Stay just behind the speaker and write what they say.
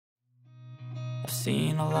I've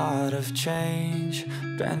seen a lot of change,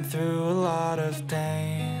 been through a lot of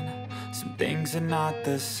pain. Some things are not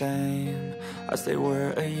the same as they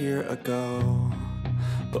were a year ago,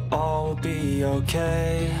 but all will be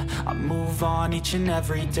okay. I move on each and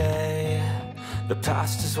every day. The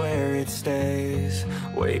past is where it stays,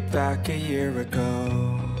 way back a year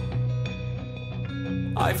ago.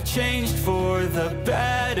 I've changed for the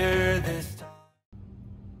better this time.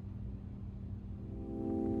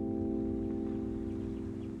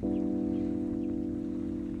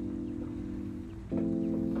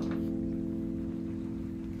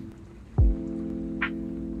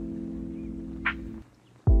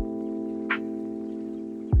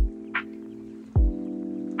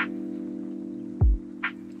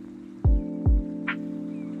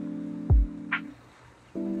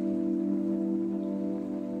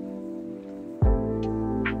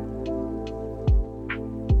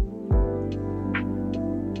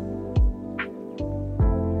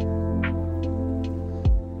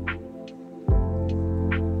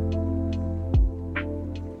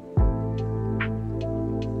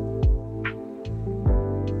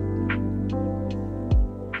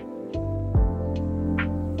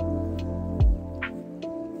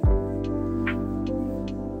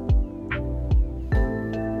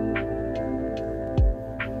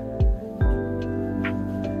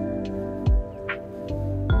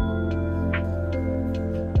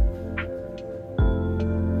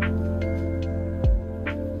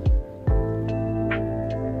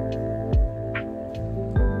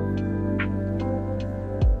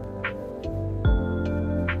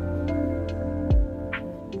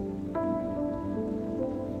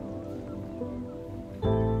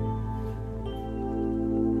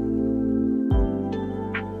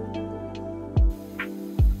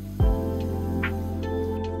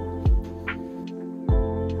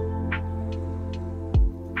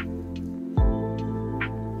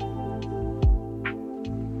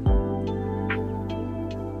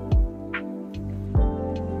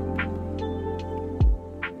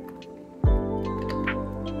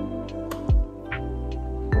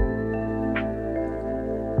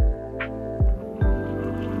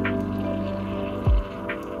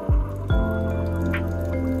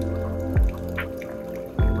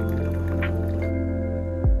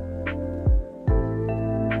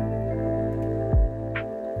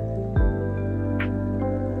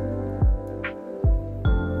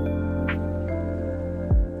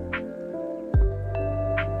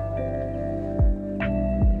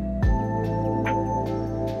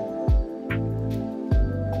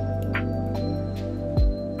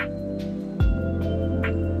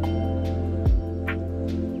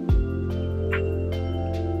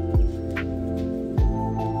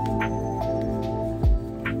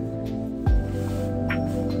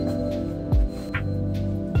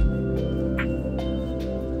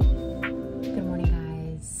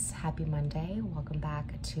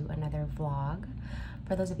 To another vlog.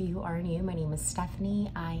 For those of you who are new, my name is Stephanie.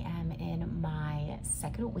 I am in my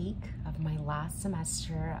second week of my last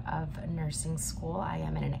semester of nursing school. I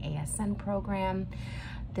am in an ASN program.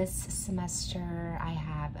 This semester I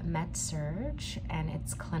have medsurg and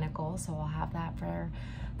it's clinical, so I'll have that for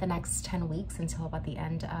the next 10 weeks until about the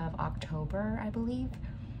end of October, I believe.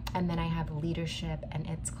 And then I have leadership and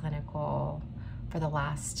it's clinical for the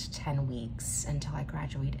last 10 weeks until I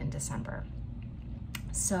graduate in December.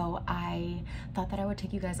 So I thought that I would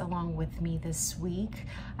take you guys along with me this week.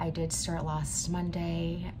 I did start last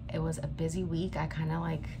Monday. It was a busy week. I kind of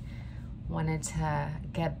like wanted to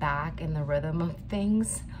get back in the rhythm of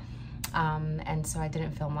things. And so I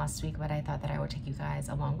didn't film last week, but I thought that I would take you guys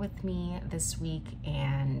along with me this week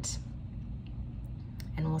and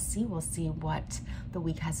we'll see what the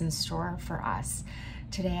week has in store for us.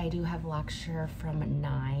 Today I do have lecture from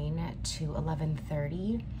 9 to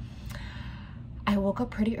 11:30. I woke up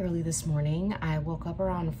pretty early this morning. I woke up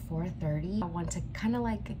around 4:30. I want to kind of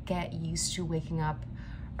like get used to waking up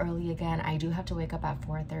early again. I do have to wake up at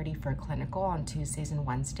 4:30 for clinical on Tuesdays and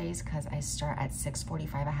Wednesdays because I start at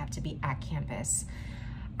 6:45. I have to be at campus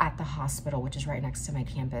at the hospital, which is right next to my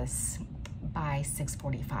campus, by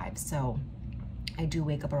 6:45. So I do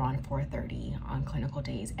wake up around 4:30 on clinical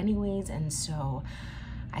days anyways, and so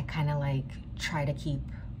I kind of like try to keep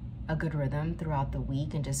a good rhythm throughout the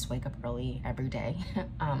week and just wake up early every day.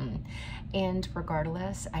 And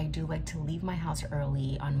regardless, I do like to leave my house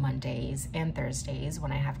early on Mondays and Thursdays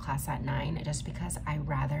when I have class at 9, just because I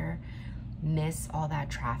rather miss all that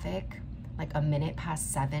traffic. Like a minute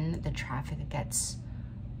past 7, the traffic gets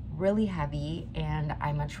really heavy, and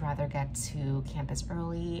I much rather get to campus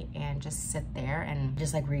early and just sit there and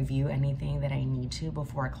just like review anything that I need to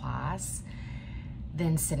before class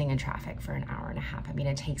than sitting in traffic for an hour and a half. I mean,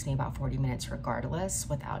 it takes me about 40 minutes regardless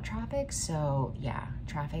without traffic. So yeah,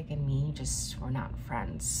 traffic and me we're not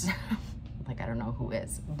friends. Like, I don't know who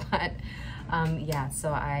is, but yeah,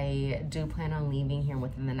 so I do plan on leaving here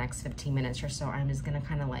within the next 15 minutes or so. I'm just gonna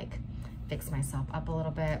kind of like fix myself up a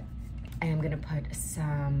little bit. I am gonna put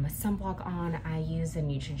some sunblock on. I use the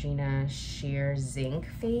Neutrogena Sheer Zinc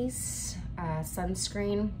Face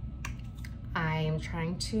sunscreen. I am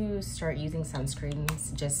trying to start using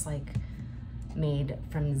sunscreens just like made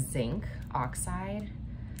from zinc oxide.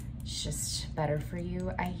 It's just better for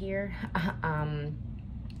you, I hear. And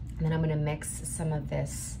then I'm gonna mix some of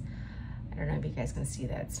this. I don't know if you guys can see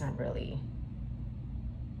that. It's not really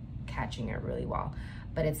catching it really well,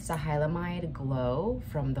 but it's a Hyalmide Glow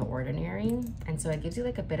from The Ordinary. And so it gives you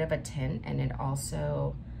like a bit of a tint, and it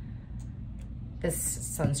also, this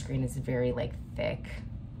sunscreen is very like thick.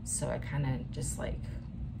 So it kind of just like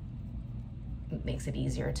makes it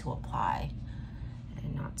easier to apply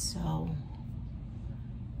and not so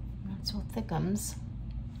thickums.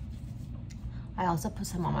 I also put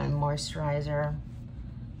some on my moisturizer,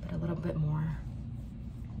 but a little bit more.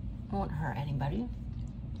 Won't hurt anybody,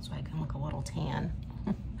 so I can look a little tan.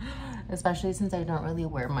 Especially since I don't really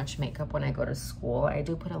wear much makeup when I go to school. I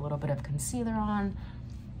do put a little bit of concealer on,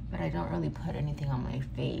 but I don't really put anything on my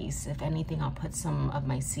face. If anything, I'll put some of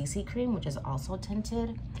my CC cream, which is also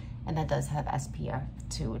tinted, and that does have SPF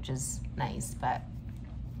too, which is nice, but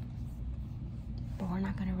we're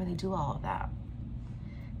not gonna really do all of that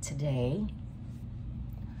today.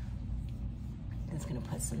 I'm just gonna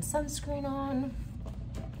put some sunscreen on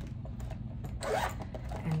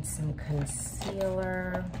and some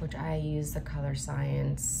concealer, which I use the Color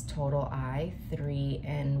Science Total Eye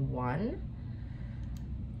 3-in-1.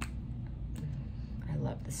 I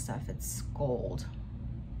love this stuff. It's gold.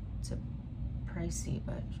 It's a pricey,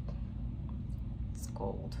 but it's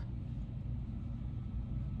gold.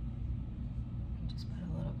 Just put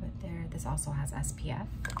a little bit there. This also has SPF.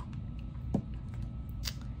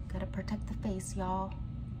 Gotta protect the face, y'all.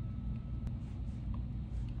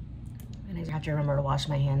 And I have to remember to wash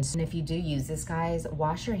my hands. And if you do use this, guys,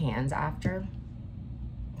 wash your hands after,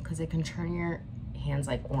 because it can turn your hands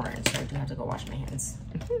like orange. So I do have to go wash my hands.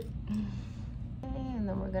 And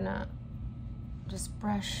then we're gonna just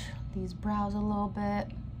brush these brows a little bit.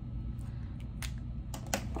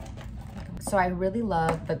 So I really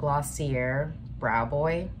love the Glossier Brow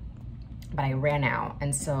Boy, but I ran out.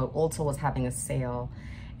 And so Ulta was having a sale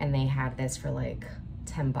and they had this for like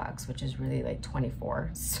 10 bucks, which is really like 24.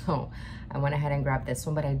 So I went ahead and grabbed this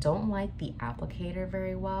one, but I don't like the applicator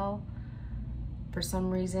very well. For some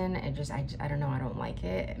reason, it just, I don't know, I don't like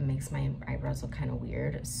it. It makes my eyebrows look kind of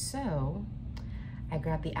weird. So I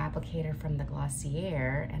grabbed the applicator from the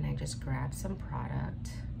Glossier and I just grabbed some product.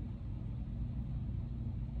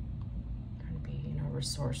 I'm trying to be, you know,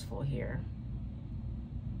 resourceful here.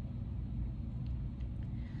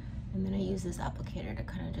 And then I use this applicator to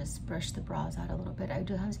kind of just brush the brows out a little bit. I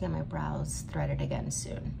do have to get my brows threaded again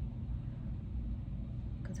soon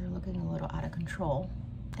because they're looking a little out of control.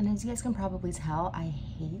 And as you guys can probably tell, I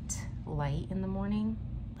hate light in the morning.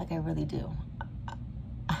 Like, I really do.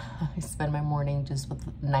 I spend my morning just with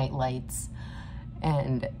night lights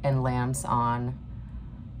and lamps on,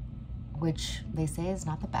 which they say is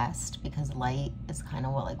not the best because light is kind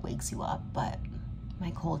of what like wakes you up, but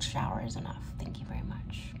my cold shower is enough. Thank you very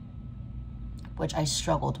much. Which I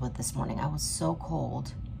struggled with this morning. I was so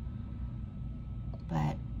cold,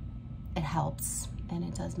 but it helps and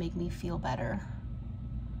it does make me feel better.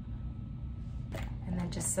 And then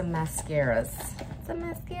just some mascaras. Some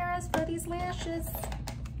mascaras for these lashes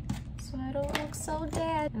so I don't look so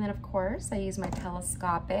dead. And then of course I use my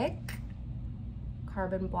Telescopic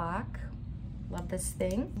Carbon Black. Love this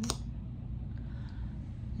thing.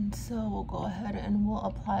 And so we'll go ahead and we'll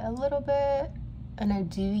apply a little bit. And I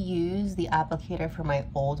do use the applicator for my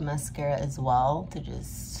old mascara as well to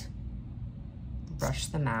just brush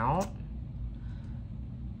them out.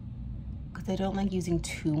 Because I don't like using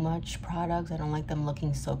too much product. I don't like them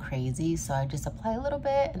looking so crazy. So I just apply a little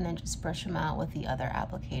bit and then just brush them out with the other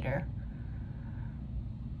applicator.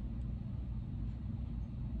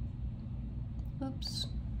 Oops.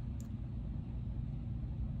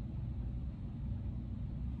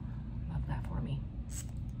 Love that for me.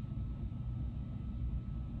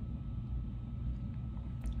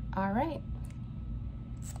 All right,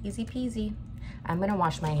 easy peasy. I'm gonna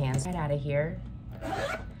wash my hands right out of here.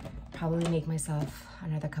 Probably make myself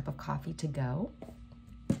another cup of coffee to go.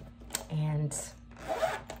 And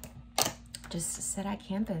just sit at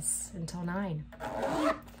campus until 9.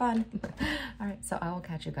 Fun. All right, so I will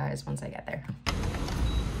catch you guys once I get there.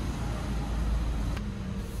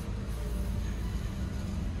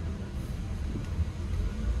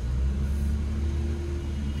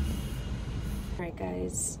 Alright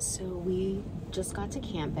guys, so we just got to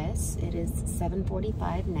campus. It is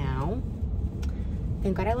 7:45 now.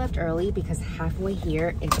 Thank God I left early because halfway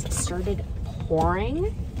here it started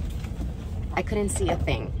pouring. I couldn't see a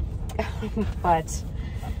thing. But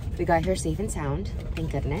we got here safe and sound,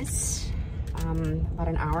 thank goodness. About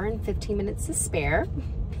an hour and 15 minutes to spare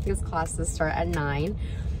because classes start at 9.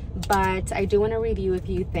 But I do want to review a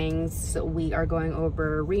few things. We are going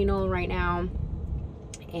over renal right now.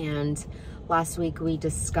 And last week we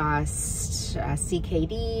discussed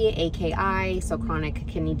CKD, AKI, so chronic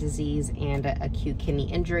kidney disease and acute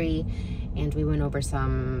kidney injury. And we went over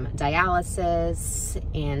some dialysis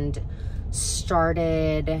and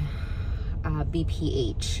started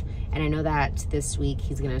BPH. And I know that this week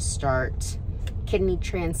he's gonna start kidney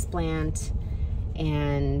transplant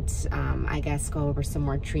and I guess go over some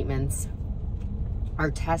more treatments.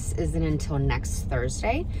 Our test isn't until next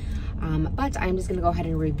Thursday. But I'm just gonna go ahead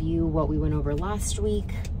and review what we went over last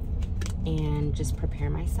week and just prepare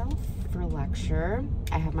myself for lecture.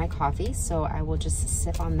 I have my coffee, so I will just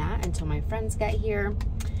sip on that until my friends get here.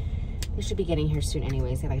 They should be getting here soon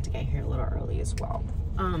anyways. They like to get here a little early as well.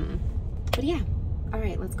 But yeah, all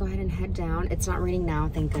right, let's go ahead and head down. It's not raining now,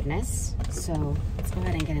 thank goodness. So let's go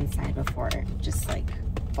ahead and get inside before it just like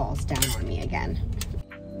falls down on me again.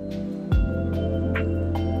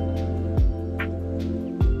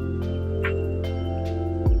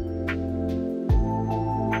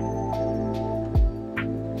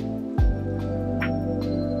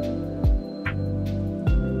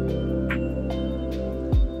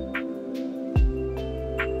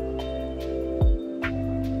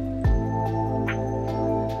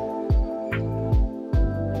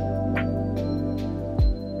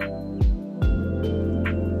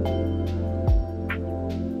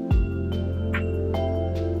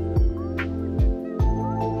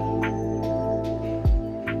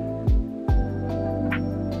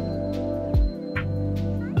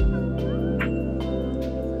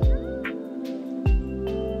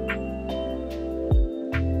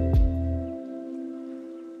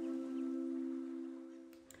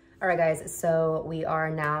 All right guys, so we are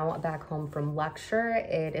now back home from lecture.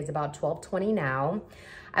 It is about 12:20 now.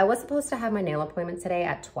 I was supposed to have my nail appointment today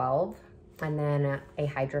at 12 and then a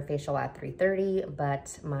hydrofacial at 3:30,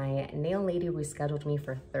 but my nail lady rescheduled me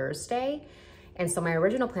for Thursday. And so my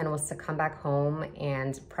original plan was to come back home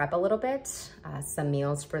and prep a little bit, some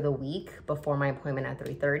meals for the week before my appointment at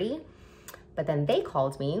 3:30. But then they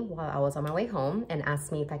called me while I was on my way home and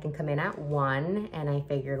asked me if I can come in at 1, and I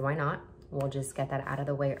figured why not? We'll just get that out of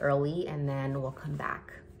the way early and then we'll come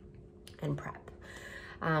back and prep.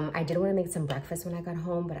 I did want to make some breakfast when I got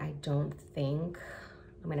home, but I don't think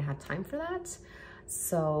I'm gonna have time for that.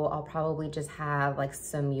 So I'll probably just have like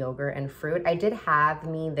some yogurt and fruit. I did have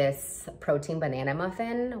me this protein banana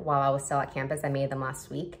muffin while I was still at campus. I made them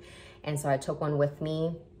last week. And so I took one with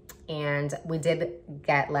me, and we did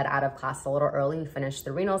get let out of class a little early. We finished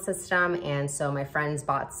the renal system. And so my friends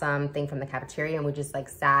bought something from the cafeteria and we just like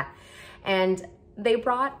sat. And they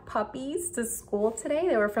brought puppies to school today.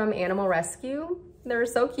 They were from Animal Rescue. They were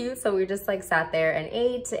so cute. So we just like sat there and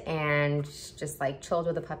ate and just like chilled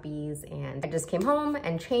with the puppies. And I just came home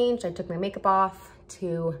and changed. I took my makeup off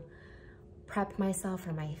to prep myself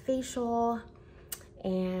for my facial.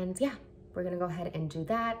 And yeah, we're gonna go ahead and do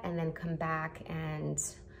that and then come back and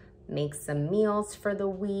make some meals for the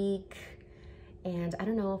week. And I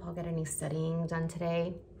don't know if I'll get any studying done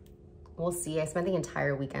today. We'll see. I spent the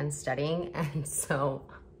entire weekend studying, and so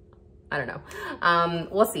I don't know.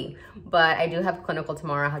 We'll see. But I do have clinical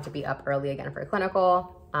tomorrow. I have to be up early again for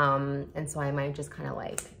clinical. And so I might just kind of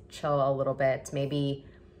like chill a little bit, maybe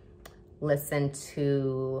listen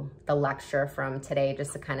to the lecture from today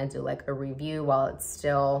just to kind of do like a review while it's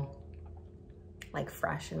still like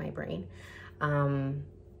fresh in my brain.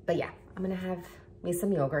 But yeah, I'm gonna have me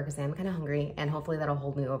some yogurt because I'm kind of hungry, and hopefully that'll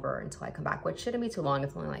hold me over until I come back, which shouldn't be too long.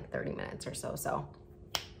 It's only like 30 minutes or so. So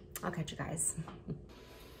I'll catch you guys.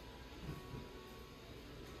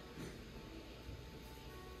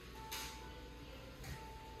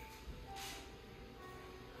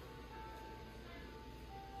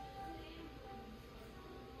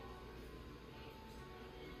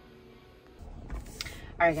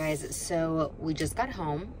 All right guys, so we just got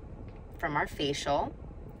home from our facial,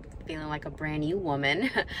 feeling like a brand new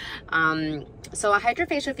woman. So a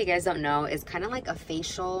hydrofacial, if you guys don't know, is kind of like a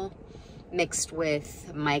facial mixed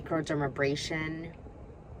with microdermabrasion,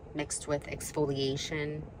 mixed with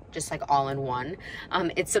exfoliation, just like all in one.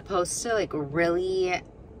 It's supposed to like really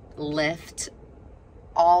lift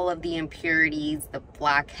all of the impurities, the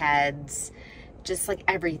blackheads, just like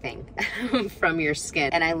everything from your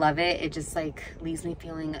skin. And I love it. It just like leaves me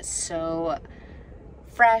feeling so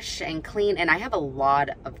fresh and clean. And I have a lot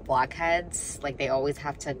of blackheads. Like, they always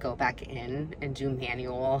have to go back in and do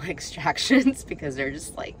manual extractions because they're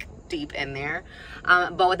just like deep in there.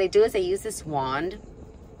 But what they do is they use this wand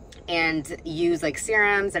and use like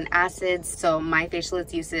serums and acids. So my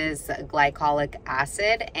facialist uses glycolic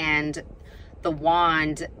acid, and the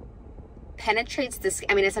wand penetrates the skin.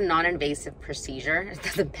 I mean, it's a non-invasive procedure. It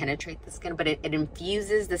doesn't penetrate the skin, but it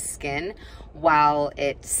infuses the skin while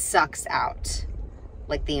it sucks out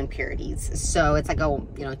like the impurities. So it's like a,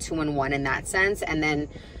 you know, 2-in-1 in that sense. And then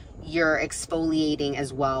you're exfoliating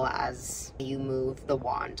as well as you move the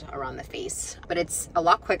wand around the face. But it's a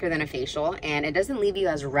lot quicker than a facial, and it doesn't leave you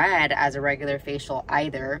as red as a regular facial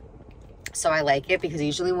either. So I like it, because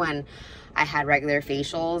usually when I had regular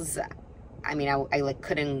facials, I mean, I like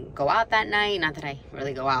couldn't go out that night. Not that I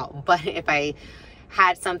really go out, but if I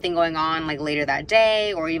had something going on like later that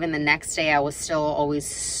day or even the next day, I was still always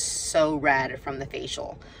so red from the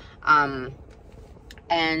facial.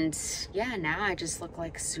 And yeah, now I just look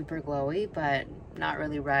like super glowy, but not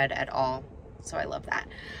really red at all. So I love that.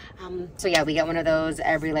 So yeah, we get one of those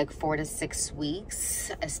every like 4 to 6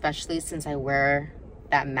 weeks, especially since I wear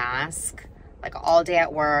that mask like all day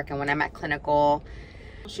at work and when I'm at clinical.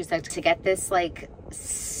 She said to get this like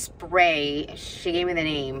spray, she gave me the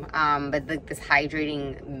name, but this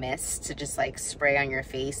hydrating mist to just like spray on your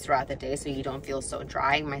face throughout the day so you don't feel so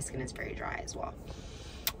dry. My skin is very dry as well.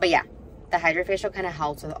 But yeah, the HydraFacial kind of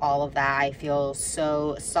helps with all of that. I feel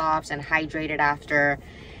so soft and hydrated after.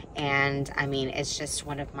 And I mean, it's just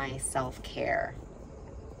one of my self-care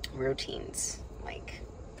routines. Like,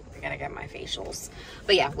 I gotta get my facials.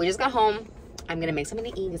 But yeah, we just got home. I'm gonna make something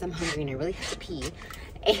to eat because I'm hungry and I really have to pee.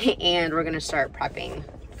 And we're gonna start prepping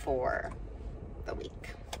for the week.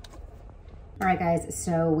 All right, guys,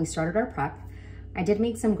 so we started our prep. I did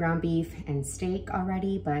make some ground beef and steak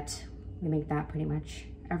already, but we make that pretty much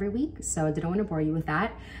every week, so I didn't want to bore you with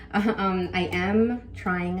that. I am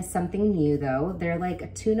trying something new though. They're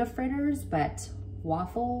like tuna fritters, but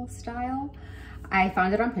waffle style. I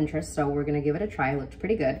found it on Pinterest, so we're gonna give it a try. It looked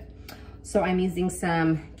pretty good. So I'm using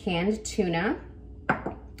some canned tuna.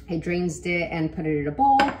 I drained it and put it in a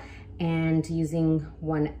bowl, and using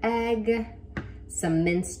 1 egg, some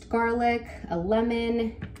minced garlic, a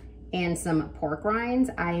lemon, and some pork rinds.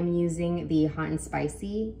 I am using the hot and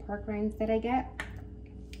spicy pork rinds that I get.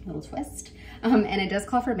 Little twist. And it does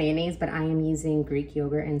call for mayonnaise, but I am using Greek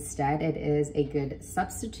yogurt instead. It is a good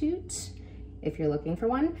substitute if you're looking for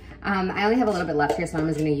one. I only have a little bit left here, so I'm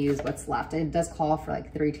just gonna use what's left. It does call for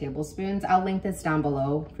like 3 tablespoons. I'll link this down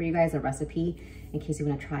below for you guys, a recipe, in case you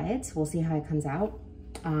wanna try it. We'll see how it comes out.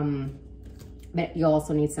 But you'll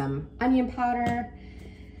also need some onion powder,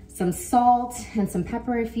 some salt, and some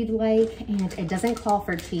pepper if you'd like. And it doesn't call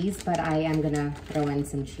for cheese, but I am gonna throw in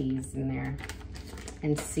some cheese in there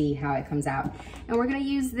and see how it comes out. And we're gonna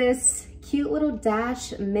use this cute little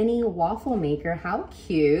Dash mini waffle maker. How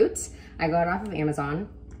cute. I got it off of Amazon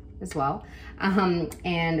as well.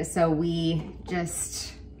 And so we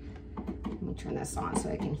just, let me turn this on so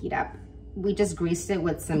it can heat up. We just greased it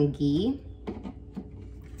with some ghee.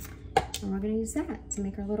 And we're gonna use that to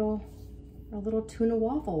make our little tuna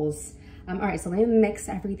waffles. All right, so let me mix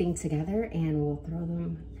everything together and we'll throw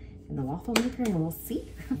them in the waffle maker and we'll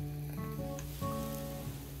see.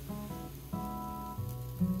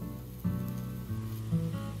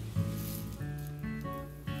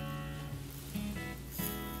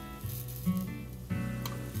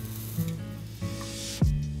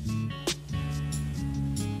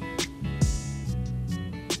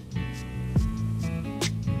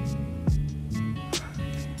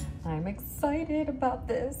 Excited about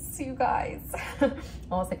this, you guys. I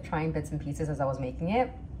was like trying bits and pieces as I was making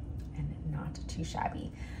it, and not too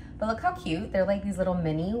shabby. But look how cute. They're like these little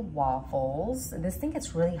mini waffles. This thing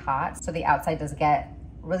gets really hot, so the outside does get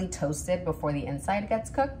really toasted before the inside gets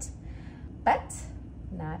cooked, but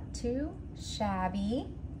not too shabby.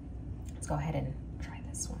 Let's go ahead and try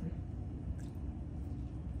this one.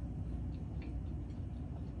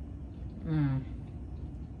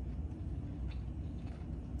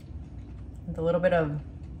 With a little bit of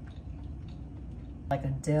like a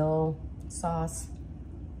dill sauce.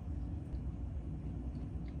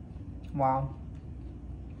 Wow.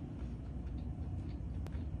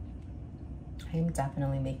 I am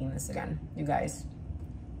definitely making this again, you guys.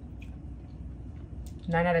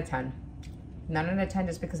 9 out of 10. 9 out of 10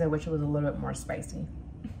 just because I wish it was a little bit more spicy.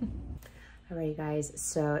 All right, guys,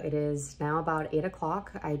 so it is now about 8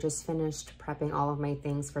 o'clock. I just finished prepping all of my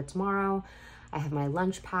things for tomorrow. I have my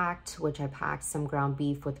lunch packed, which I packed some ground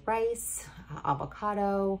beef with rice,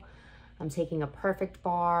 avocado, I'm taking a Perfect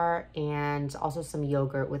bar and also some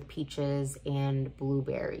yogurt with peaches and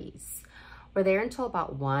blueberries. We're there until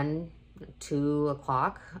about 1, 2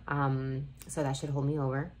 o'clock. So that should hold me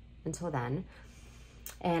over until then.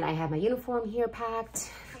 And I have my uniform here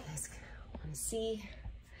packed. If you guys want to see,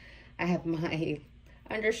 I have my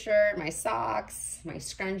undershirt, my socks, my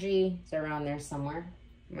scrunchie. It's around there somewhere.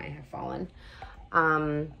 Might have fallen.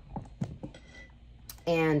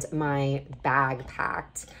 And my bag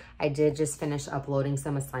packed. I did just finish uploading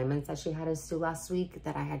some assignments that she had us do last week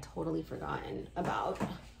that I had totally forgotten about.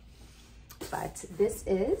 But this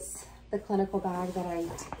is the clinical bag that I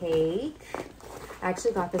take. I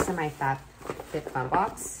actually got this in my FABFITFUN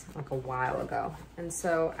box like a while ago. And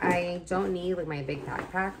so I don't need like my big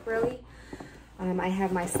backpack really. I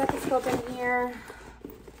have my stethoscope in here,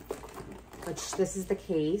 which this is the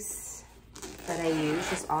case that I use,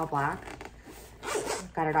 just all black.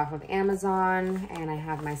 Got it off of Amazon, and I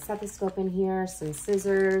have my stethoscope in here, some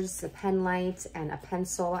scissors, a pen light, and a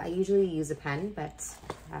pencil. I usually use a pen, but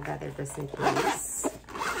I have that there just in case.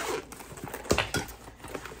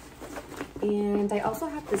 And I also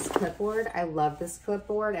have this clipboard. I love this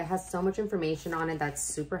clipboard. It has so much information on it that's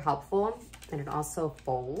super helpful, and it also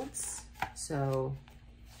folds. So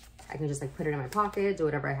I can just like put it in my pocket, do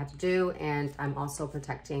whatever I have to do, and I'm also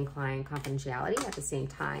protecting client confidentiality at the same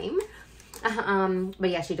time. But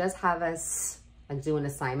yeah, she does have us like do an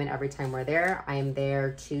assignment every time we're there. I am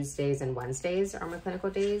there Tuesdays and Wednesdays are my clinical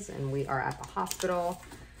days, and we are at the hospital.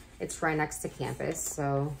 It's right next to campus,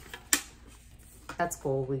 so that's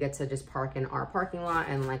cool. We get to just park in our parking lot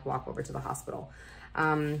and like walk over to the hospital.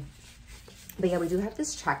 But yeah, we do have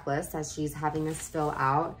this checklist that she's having us fill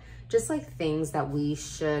out, just like things that we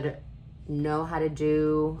should know how to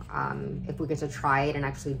do. If we get to try it and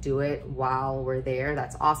actually do it while we're there,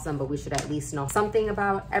 that's awesome, but we should at least know something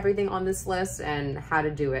about everything on this list and how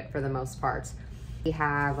to do it for the most part. We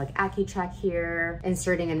have like AccuCheck here,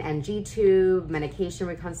 inserting an NG tube, medication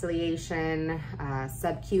reconciliation,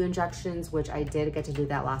 sub-Q injections, which I did get to do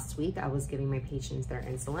that last week. I was giving my patients their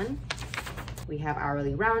insulin. We have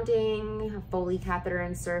hourly rounding, Foley catheter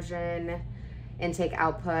insertion, intake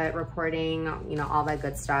output reporting, you know, all that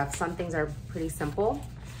good stuff. Some things are pretty simple,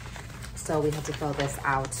 so we have to fill this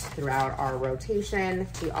out throughout our rotation.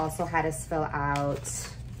 She also had us fill out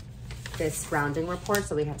this rounding report,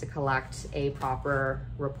 so we have to collect a proper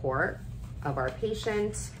report of our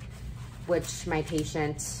patient, which my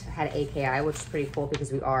patient had AKI, which is pretty cool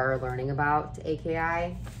because we are learning about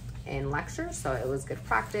AKI in lecture, so it was good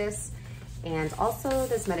practice. And also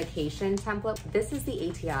this medication template. This is the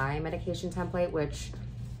ATI medication template, which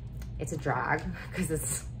it's a drag because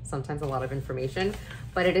it's sometimes a lot of information,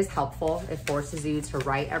 but it is helpful. It forces you to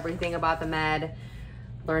write everything about the med,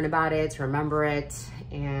 learn about it, to remember it,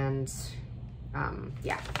 and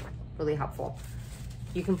yeah, really helpful.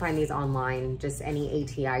 You can find these online, just any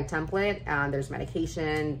ATI template. There's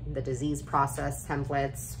medication, the disease process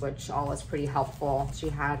templates, which all is pretty helpful. She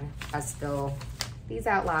had us fill these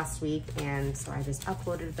out last week, and so I just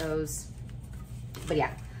uploaded those. But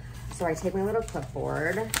yeah, so I take my little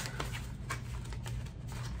clipboard,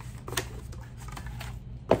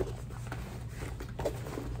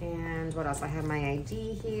 and what else? I have my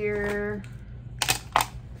ID here,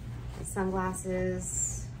 my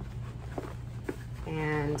sunglasses,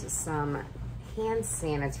 and some hand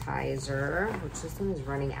sanitizer, which this one is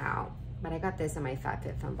running out. But I got this in my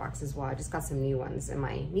FABFITFUN box as well. I just got some new ones in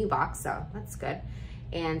my new box, so that's good.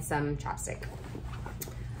 And some chapstick.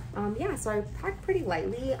 Yeah, so I packed pretty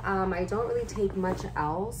lightly. I don't really take much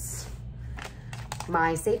else.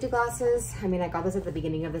 My safety glasses, I mean, I got this at the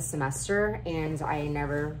beginning of the semester and I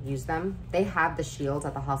never use them. They have the shields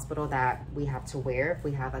at the hospital that we have to wear if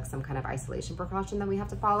we have like some kind of isolation precaution that we have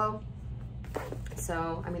to follow.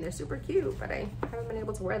 So, I mean, they're super cute, but I haven't been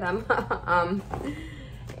able to wear them.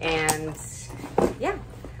 And yeah,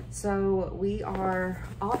 so we are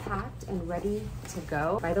all packed and ready to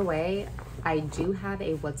go. By the way, I do have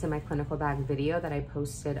a what's in my clinical bag video that I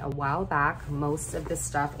posted a while back. Most of this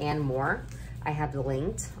stuff and more I have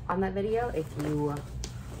linked on that video if you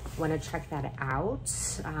want to check that out.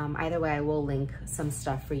 Either way, I will link some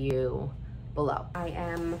stuff for you below. I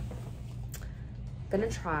am gonna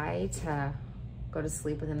try to go to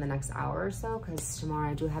sleep within the next hour or so because tomorrow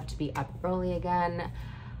I do have to be up early again.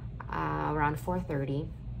 Around 4:30,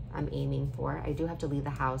 I'm aiming for. I do have to leave the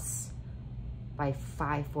house by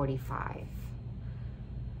 5:45.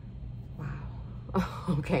 Wow.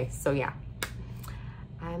 Okay, so yeah.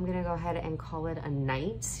 I'm gonna go ahead and call it a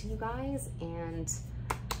night, you guys. And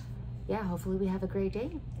yeah, hopefully we have a great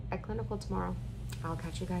day at clinical tomorrow. I'll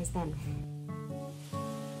catch you guys then.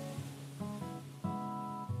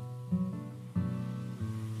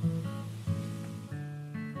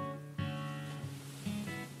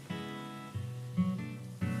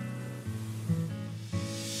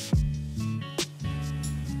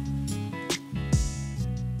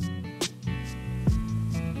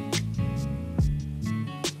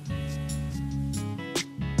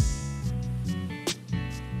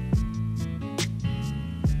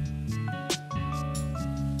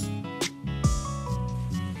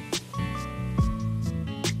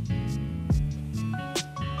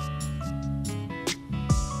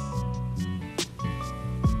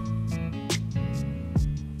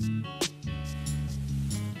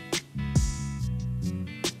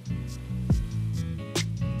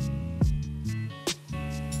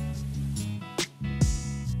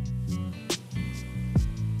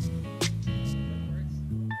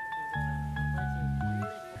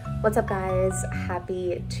 What's up, guys?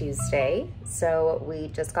 Happy Tuesday. So we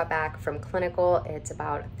just got back from clinical. It's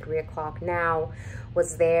about 3 o'clock now.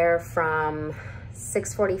 Was there from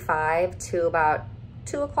 6:45 to about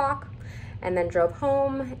 2 o'clock and then drove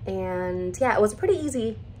home. And yeah, it was a pretty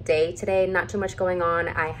easy day today. Not too much going on.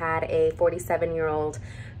 I had a 47-year-old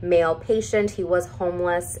male patient. He was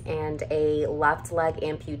homeless and a left leg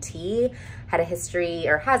amputee, had a history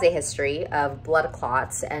or has a history of blood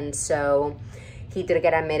clots. And so he did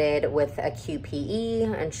get admitted with acute PE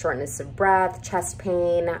and shortness of breath, chest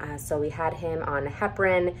pain. So we had him on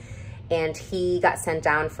heparin, and he got sent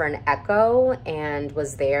down for an echo and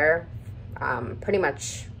was there pretty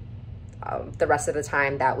much the rest of the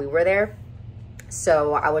time that we were there.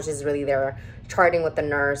 So I was just really there charting with the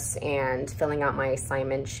nurse and filling out my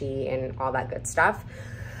assignment sheet and all that good stuff.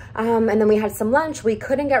 And then we had some lunch. We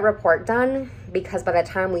couldn't get report done because by the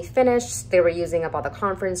time we finished, they were using up all the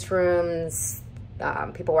conference rooms.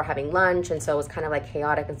 People were having lunch, and so it was kind of like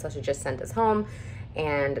chaotic, and so she just sent us home,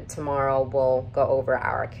 and tomorrow we'll go over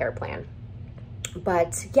our care plan.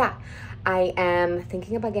 But yeah, I am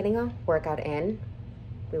thinking about getting a workout in.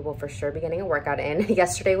 We will for sure be getting a workout in.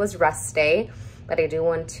 Yesterday was rest day, but I do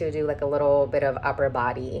want to do like a little bit of upper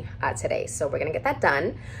body today, so we're gonna get that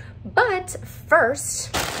done. But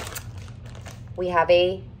first, we have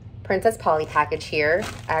a Princess Polly package here.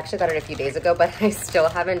 I actually got it a few days ago, but I still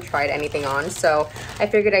haven't tried anything on. So I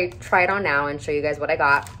figured I'd try it on now and show you guys what I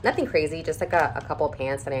got. Nothing crazy, just like a couple of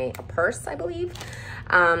pants and a purse, I believe.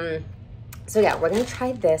 So yeah, we're gonna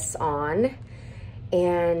try this on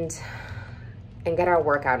and get our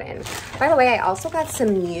workout in. By the way, I also got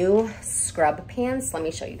some new scrub pants. Let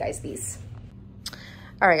me show you guys these.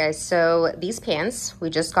 All right, guys, so these pants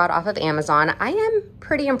we just got off of Amazon. I am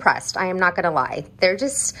pretty impressed. I am not gonna lie. They're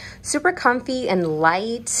just super comfy and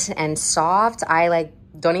light and soft. I like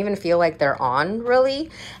don't even feel like they're on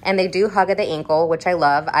really. And they do hug at the ankle, which I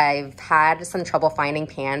love. I've had some trouble finding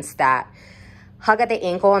pants that hug at the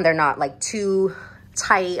ankle and they're not like too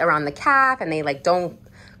tight around the calf, and they like don't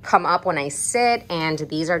come up when I sit, and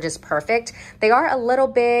these are just perfect. They are a little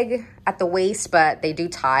big at the waist, but they do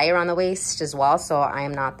tie around the waist as well, so I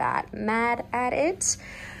am not that mad at it.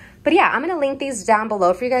 But yeah, I'm gonna link these down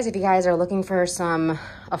below for you guys if you guys are looking for some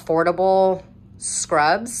affordable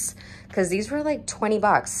scrubs, because these were like 20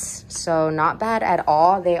 bucks, so not bad at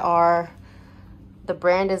all. They are, the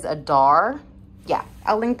brand is Adar. Yeah,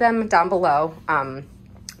 I'll link them down below.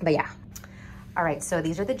 But yeah. All right, so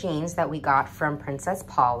these are the jeans that we got from Princess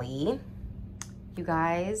Polly. You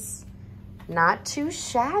guys, not too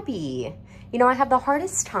shabby. You know, I have the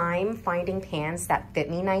hardest time finding pants that fit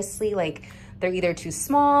me nicely. Like, they're either too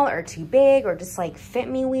small or too big or just like fit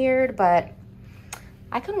me weird, but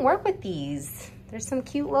I can work with these. There's some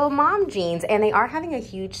cute little mom jeans, and they are having a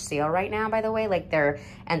huge sale right now, by the way, like their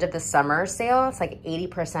end of the summer sale. It's like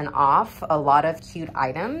 80% off a lot of cute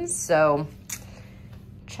items, so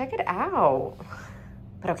check it out.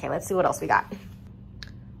 But okay, let's see what else we got.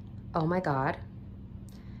 Oh my God.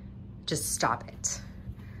 Just stop it.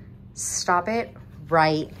 Stop it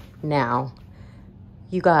right now.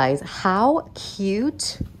 You guys, how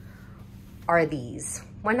cute are these?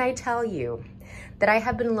 When I tell you that I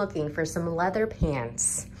have been looking for some leather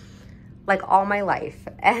pants like all my life,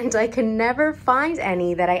 and I can never find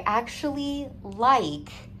any that I actually like.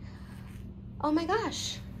 Oh my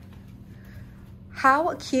gosh.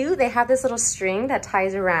 How cute. They have this little string that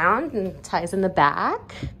ties around and ties in the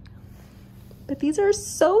back. But these are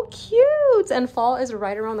so cute. And fall is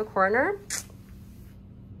right around the corner.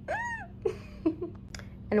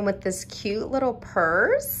 And with this cute little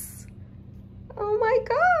purse. Oh my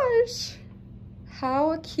gosh.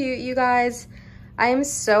 How cute, you guys. I am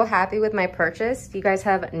so happy with my purchase. You guys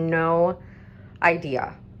have no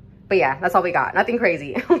idea. But yeah, that's all we got. Nothing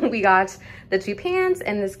crazy. We got the 2 pants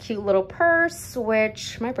and this cute little purse,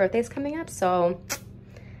 which my birthday's coming up, so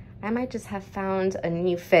I might just have found a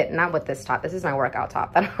new fit. Not with this top. This is my workout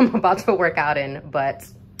top that I'm about to work out in, but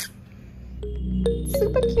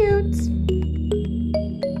super cute.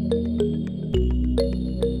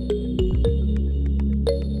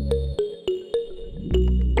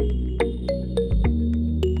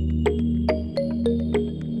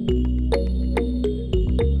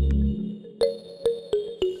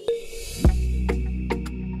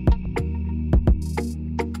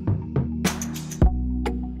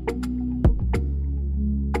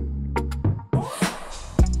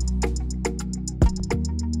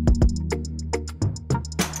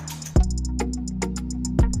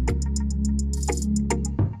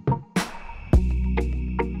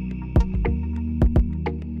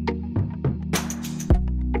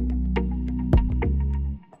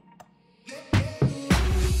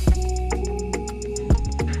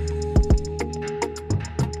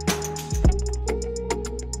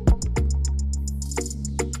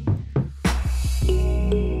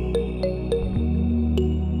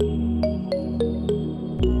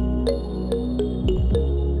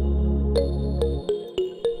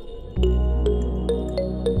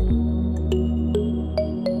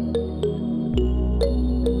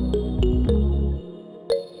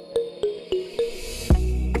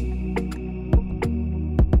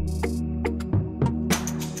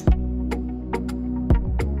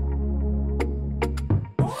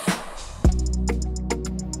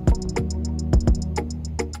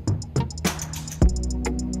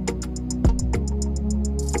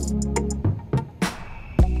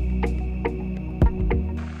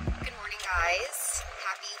 guys,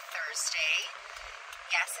 happy Thursday.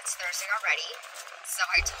 Yes, it's Thursday already, so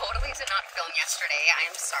I totally did not film yesterday.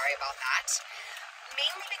 I am sorry about that.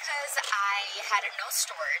 Mainly because I had no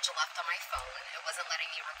storage left on my phone. It wasn't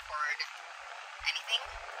letting me record anything,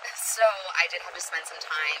 so I did have to spend some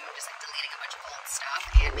time just like deleting a bunch of old stuff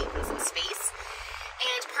and making some space,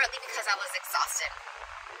 and partly because I was exhausted.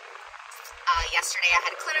 Yesterday I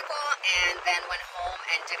had a clinical and then went home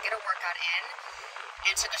and did get a workout in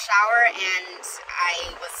and took a shower, and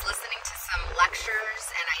I was listening to some lectures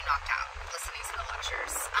and I knocked out listening to the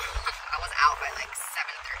lectures. I was out by like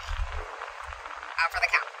 7:30 for the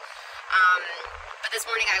count. But this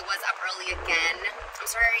morning I was up early again. I'm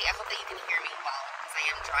sorry, I hope that you can hear me well because I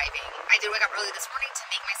am driving. I did wake up early this morning to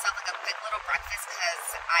make myself like a quick little breakfast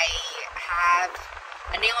because I have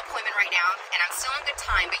a nail appointment right now and I'm still on good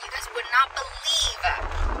time, but you guys would not believe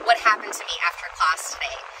what happened to me after class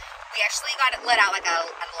today. We actually got it let out like at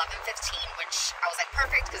 11:15, which I was like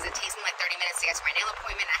perfect because it takes me like 30 minutes to get to my nail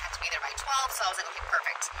appointment. I have to be there by 12, so I was like, okay,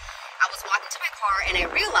 perfect. I was walking to my car and I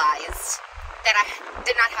realized that I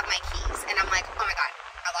did not have my keys, and I'm like, oh my god,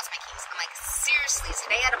 I lost my keys. I'm like, seriously,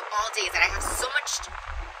 today out of all days that I have so much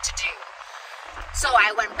to do. So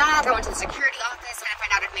I went back, I went to the security office, and I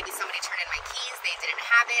found out if maybe somebody turned in my keys. They didn't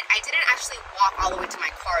have it. I didn't actually walk all the way to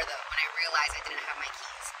my car though when I realized I didn't have my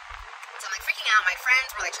keys. So I'm like freaking out. My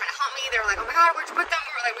friends were like trying to help me. They were like, oh my god, where'd you put them?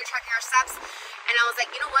 We were like, we were tracking our steps. And I was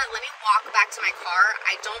like, you know what, let me walk back to my car.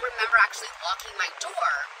 I don't remember actually locking my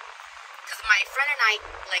door, because my friend and I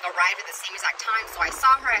like arrived at the same exact time. So I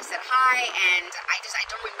saw her, I said hi, and I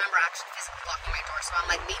don't remember actually physically locking my door. So I'm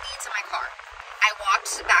like, maybe it's in my car. I walked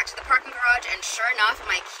back to the parking garage, and sure enough,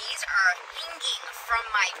 my keys are hanging from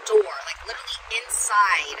my door, like literally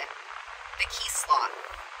inside the key slot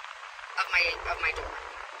of my door.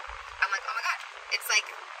 I'm like, oh my god, it's like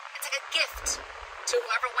a gift to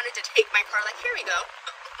whoever wanted to take my car. Like, here we go.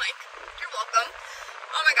 Like, you're welcome.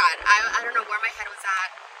 Oh my god, I don't know where my head was at.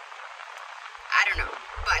 I don't know,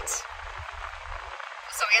 but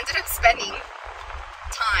so I ended up spending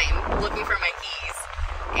time looking for my keys,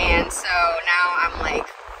 and so now I'm like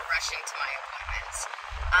rushing to my appointment.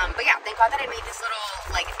 But yeah, thank God that I made this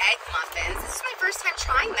little like egg muffins. This is my first time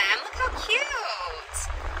trying them. Look how cute!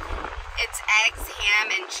 It's eggs,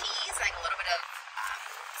 ham, and cheese, like a little bit of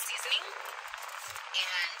seasoning,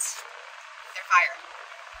 and they're fire.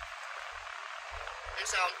 And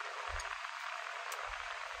so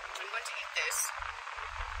I'm going to eat this.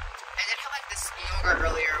 I did have like this yogurt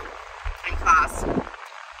earlier in class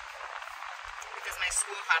because my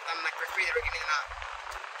school had them like for free. They were giving them out.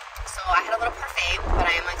 So I had a little parfait, but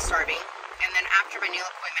I am like starving. And then after my nail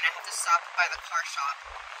appointment, I have to stop by the car shop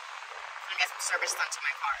and get some service done to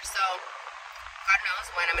my car. So God knows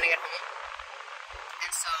when I'm gonna get home. And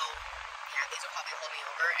so yeah, these will probably hold me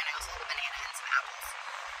over. And I also have a banana and some apples.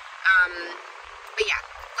 But yeah,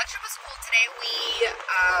 lecture was cool today. We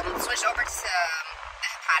switched over to the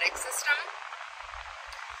hepatic system,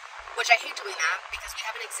 which I hate doing that because we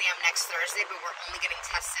have an exam next Thursday, but we're only getting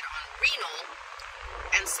tested on renal.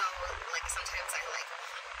 And so like sometimes I like,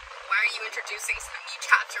 why are you introducing some new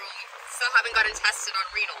chapter when we still haven't gotten tested on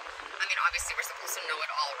renal? I mean, obviously we're supposed to know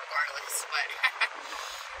it all regardless, but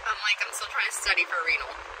I'm still trying to study for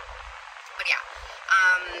renal. But yeah,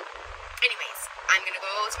 anyways, I'm gonna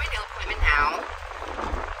go to my nail appointment now,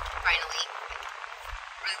 finally.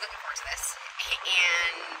 Really looking forward to this.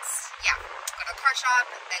 And yeah, go to the car shop,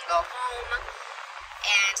 then go home.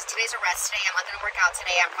 And today's a rest day. I'm not gonna work out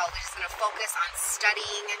today. I'm probably just gonna focus on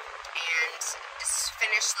studying and just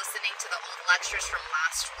finish listening to the old lectures from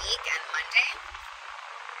last week and Monday.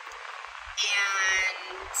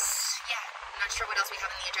 And yeah, I'm not sure what else we have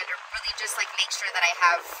on the agenda. Really just like make sure that I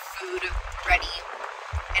have food ready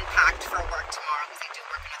and packed for work tomorrow, because I do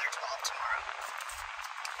work another 12 tomorrow.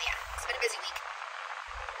 But yeah, it's been a busy week.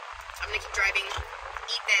 I'm gonna keep driving,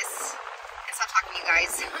 eat this, and stop talking to you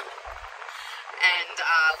guys. And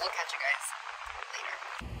we'll catch you guys later.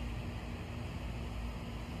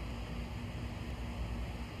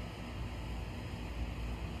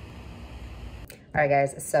 All right,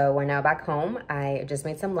 guys, so we're now back home. I just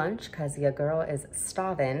made some lunch because your girl is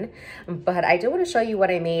starving, but I do want to show you what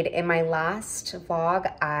I made. In my last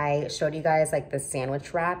vlog, I showed you guys like the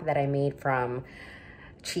sandwich wrap that I made from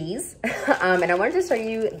cheese. And I wanted to show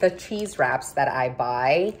you the cheese wraps that I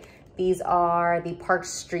buy. These are the Park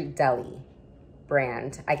Street Deli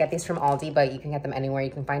brand. I get these from Aldi, but you can get them anywhere.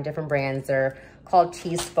 You can find different brands. They're called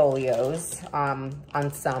cheese folios.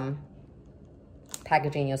 On some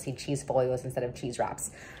packaging, you'll see cheese folios instead of cheese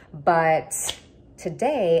wraps. But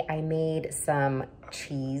today I made some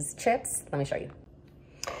cheese chips. Let me show you.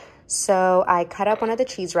 So I cut up one of the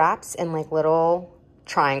cheese wraps in like little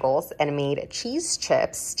triangles and made cheese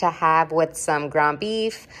chips to have with some ground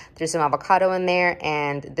beef. There's some avocado in there,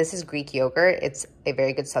 and this is Greek yogurt. It's a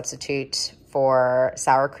very good substitute for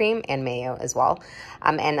sour cream and mayo as well,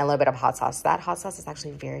 and a little bit of hot sauce. That hot sauce is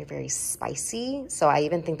actually very, very spicy, so I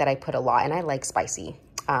even think that I put a lot, and I like spicy,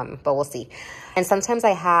 but we'll see. And sometimes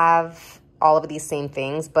I have all of these same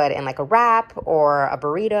things, but in like a wrap or a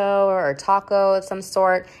burrito or a taco of some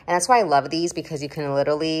sort, and that's why I love these, because you can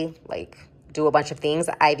literally like do a bunch of things.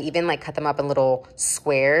 I've even like cut them up in little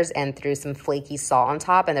squares and threw some flaky salt on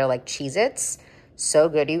top, and they're like Cheez-Its. So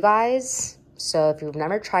good, you guys. So if you've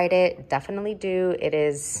never tried it, definitely do. It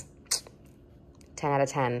is 10 out of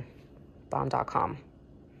 10, bomb.com.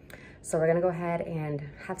 So we're gonna go ahead and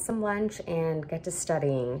have some lunch and get to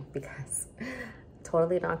studying, because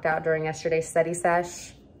totally knocked out during yesterday's study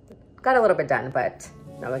sesh. Got a little bit done, but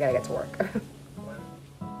now we gotta get to work.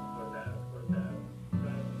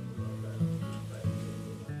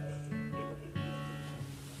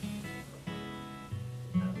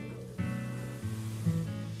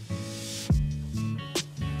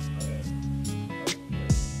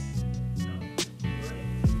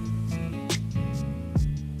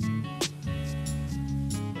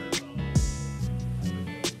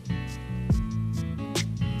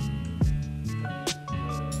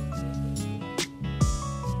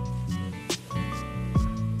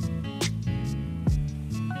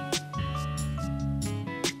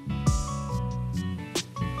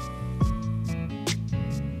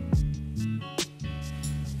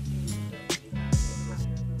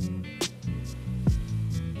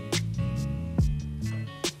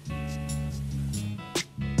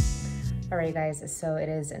 All right, guys, so it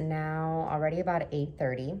is now already about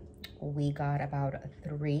 8:30. We got about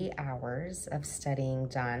 3 hours of studying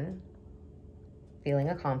done, feeling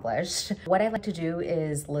accomplished. What I like to do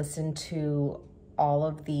is listen to all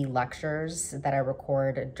of the lectures that I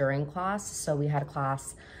record during class. So we had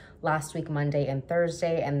class last week, Monday and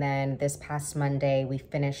Thursday, and then this past Monday, we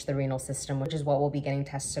finished the renal system, which is what we'll be getting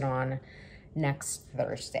tested on next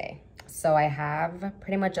Thursday. So I have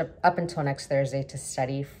pretty much up until next Thursday to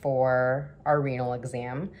study for our renal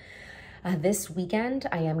exam. This weekend,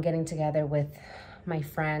 I am getting together with my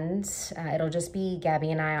friends. It'll just be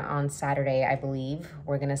Gabby and I on Saturday, I believe.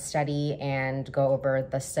 We're gonna study and go over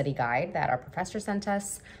the study guide that our professor sent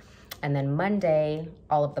us. And then Monday,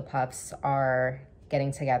 all of the puffs are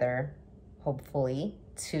getting together, hopefully,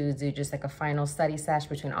 to do just like a final study sesh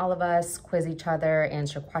between all of us, quiz each other,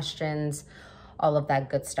 answer questions, all of that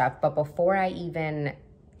good stuff. But before I even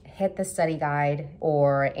hit the study guide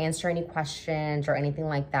or answer any questions or anything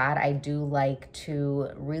like that, I do like to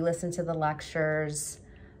re-listen to the lectures,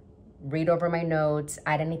 read over my notes,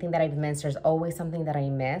 add anything that I've missed. There's always something that I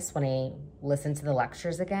miss when I listen to the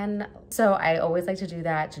lectures again. So I always like to do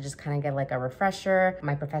that to just kind of get like a refresher.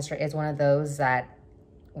 My professor is one of those that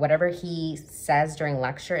whatever he says during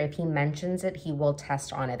lecture, if he mentions it, he will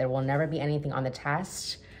test on it. There will never be anything on the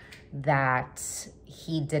test that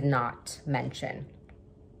he did not mention,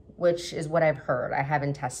 which is what I've heard. I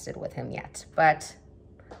haven't tested with him yet, but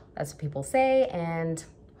that's what people say, and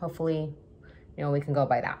hopefully, you know, we can go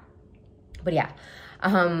by that. But yeah,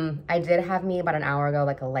 I did have me about an hour ago,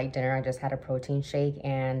 like a light dinner. I just had a protein shake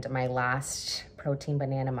and my last protein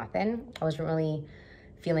banana muffin. I wasn't really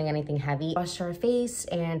feeling anything heavy. Washed our face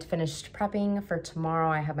and finished prepping for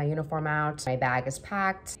tomorrow. I have my uniform out, my bag is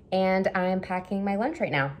packed, and I'm packing my lunch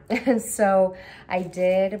right now. So I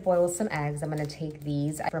did boil some eggs. I'm gonna take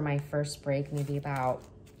these for my first break, maybe about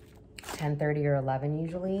 10:30 or 11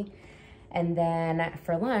 usually. And then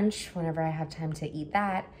for lunch, whenever I have time to eat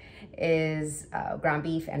that, is ground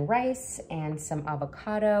beef and rice and some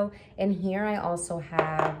avocado. And here I also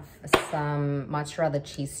have some mozzarella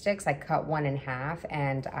cheese sticks. I cut one in half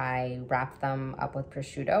and I wrap them up with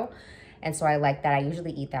prosciutto. And so I like that. I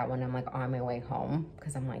usually eat that when I'm like on my way home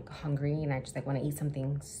because I'm like hungry and I just like want to eat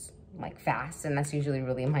something like fast, and that's usually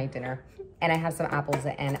really my dinner. And I have some apples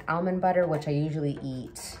and almond butter, which I usually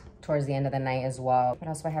eat towards the end of the night as well. What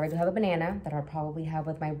else do I have? I do have a banana that I'll probably have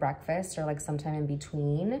with my breakfast or like sometime in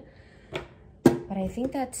between. But I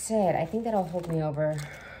think that's it. I think that'll hold me over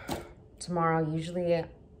tomorrow. Usually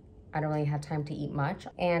I don't really have time to eat much,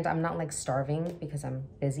 and I'm not like starving because I'm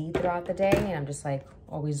busy throughout the day and I'm just like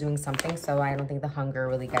always doing something. So I don't think the hunger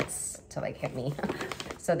really gets to like hit me.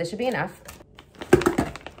 So this should be enough.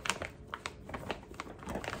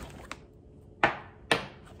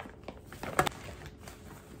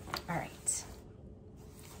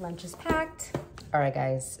 Lunch is packed. All right,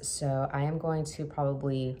 guys, so I am going to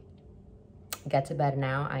probably get to bed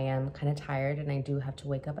now. I am kind of tired and I do have to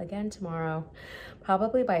wake up again tomorrow,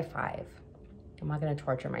 probably by 5. I'm not gonna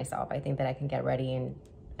torture myself. I think that I can get ready in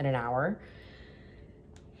an hour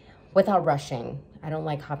without rushing. I don't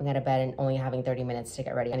like hopping out of bed and only having 30 minutes to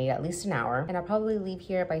get ready. I need at least an hour, and I'll probably leave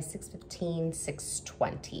here by 6:15,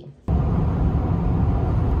 6:20.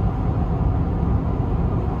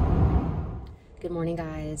 Good morning,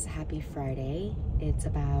 guys. Happy Friday. It's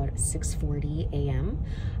about 6:40 a.m.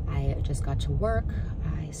 I just got to work.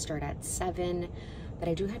 I start at 7, but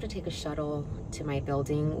I do have to take a shuttle to my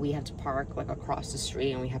building. We have to park like across the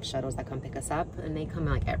street, and we have shuttles that come pick us up, and they come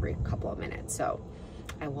like every couple of minutes. So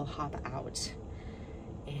I will hop out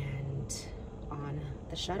and on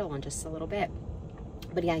the shuttle in just a little bit.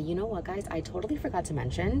 But yeah, you know what, guys? I totally forgot to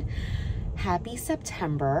mention, happy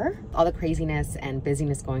September. All the craziness and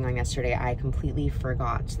busyness going on yesterday, I completely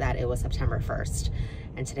forgot that it was September 1st,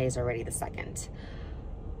 and today is already the 2nd.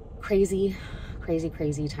 Crazy, crazy,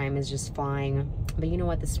 crazy. Time is just flying. But you know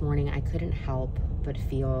what? This morning, I couldn't help but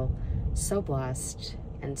feel so blessed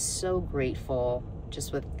and so grateful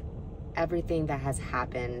just with everything that has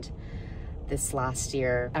happened this last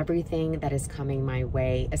year, everything that is coming my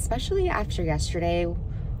way, especially after yesterday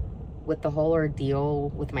with the whole ordeal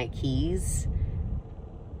with my keys.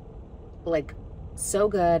 Like, so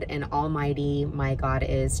good and almighty my God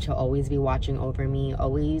is to always be watching over me,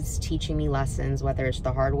 always teaching me lessons, whether it's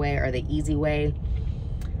the hard way or the easy way.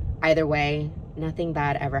 Either way, nothing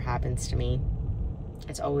bad ever happens to me.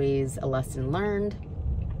 It's always a lesson learned,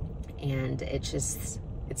 and it's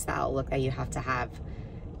the outlook that you have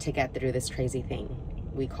to get through this crazy thing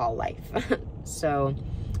we call life. So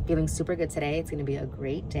feeling super good today. It's gonna be a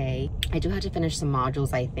great day. I do have to finish some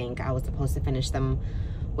modules. I think I was supposed to finish them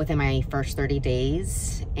within my first 30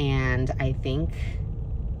 days. And I think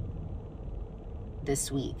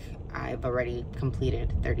this week I've already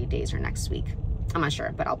completed 30 days, or next week. I'm not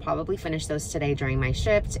sure, but I'll probably finish those today during my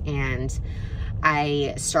shift. And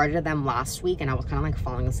I started them last week and I was kind of like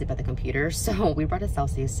falling asleep at the computer. So we brought a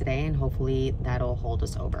Celsius today and hopefully that'll hold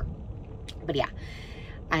us over. But yeah,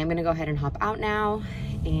 I'm gonna go ahead and hop out now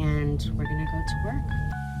and we're gonna go to work.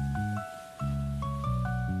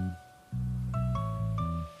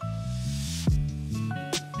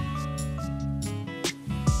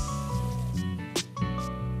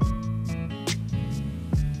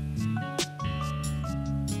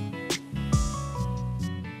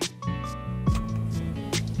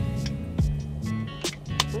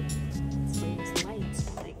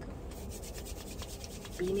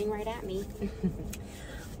 Beaming right at me.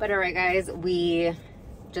 But all right, guys, we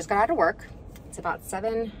just got out of work. It's about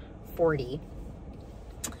 7:40.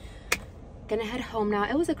 Gonna head home now.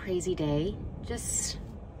 It was a crazy day, just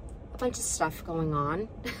a bunch of stuff going on.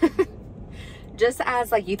 Just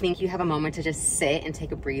as like you think you have a moment to just sit and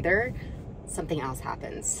take a breather, something else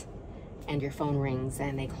happens and your phone rings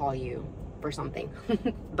and they call you for something.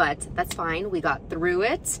 But that's fine. We got through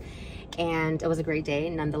it and it was a great day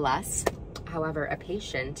nonetheless. However, a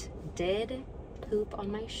patient did poop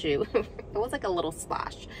on my shoe. It was like a little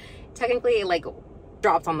splash. Technically, it like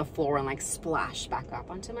dropped on the floor and like splashed back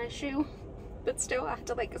up onto my shoe. But still, I had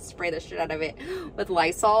to like spray the shit out of it with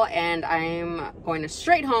Lysol, and I'm going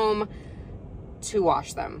straight home to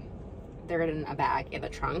wash them. They're in a bag in the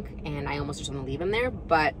trunk, and I almost just want to leave them there,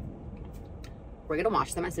 but we're gonna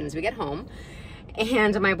wash them as soon as we get home.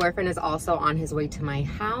 And my boyfriend is also on his way to my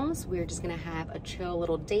house. We're just gonna have a chill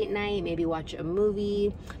little date night, maybe watch a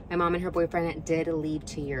movie. My mom and her boyfriend did leave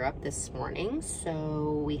to Europe this morning,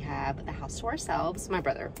 so we have the house to ourselves. My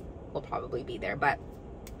brother will probably be there, but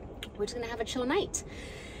we're just gonna have a chill night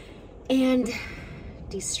and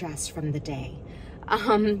de-stress from the day.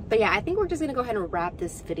 But yeah, I think we're just gonna go ahead and wrap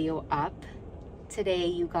this video up today,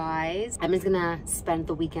 you guys. I'm just gonna spend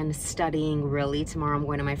the weekend studying really. Tomorrow I'm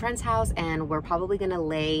going to my friend's house and we're probably gonna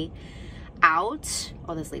lay out.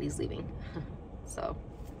 Oh, this lady's leaving. So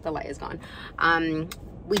the light is gone.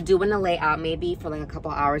 We do want to lay out maybe for like a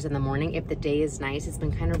couple hours in the morning if the day is nice. It's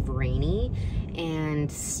been kind of rainy,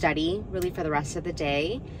 and study really for the rest of the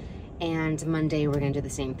day. And Monday we're gonna do the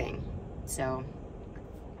same thing. So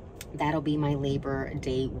that'll be my Labor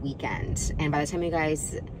Day weekend. And by the time you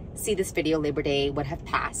guys see this video, Labor Day would have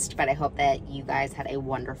passed, but I hope that you guys had a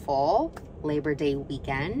wonderful Labor Day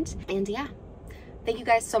weekend. And yeah, thank you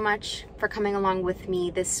guys so much for coming along with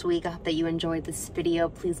me this week. I hope that you enjoyed this video.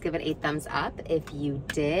 Please give it a thumbs up if you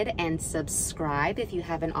did, and subscribe if you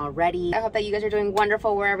haven't already. I hope that you guys are doing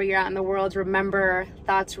wonderful wherever you're at in the world. Remember,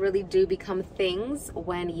 thoughts really do become things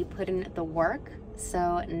when you put in the work.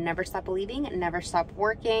 So never stop believing, never stop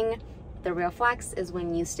working. The real flex is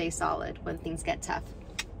when you stay solid when things get tough.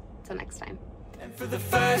 Till next time. And for the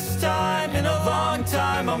first time in a long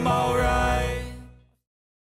time, I'm alright.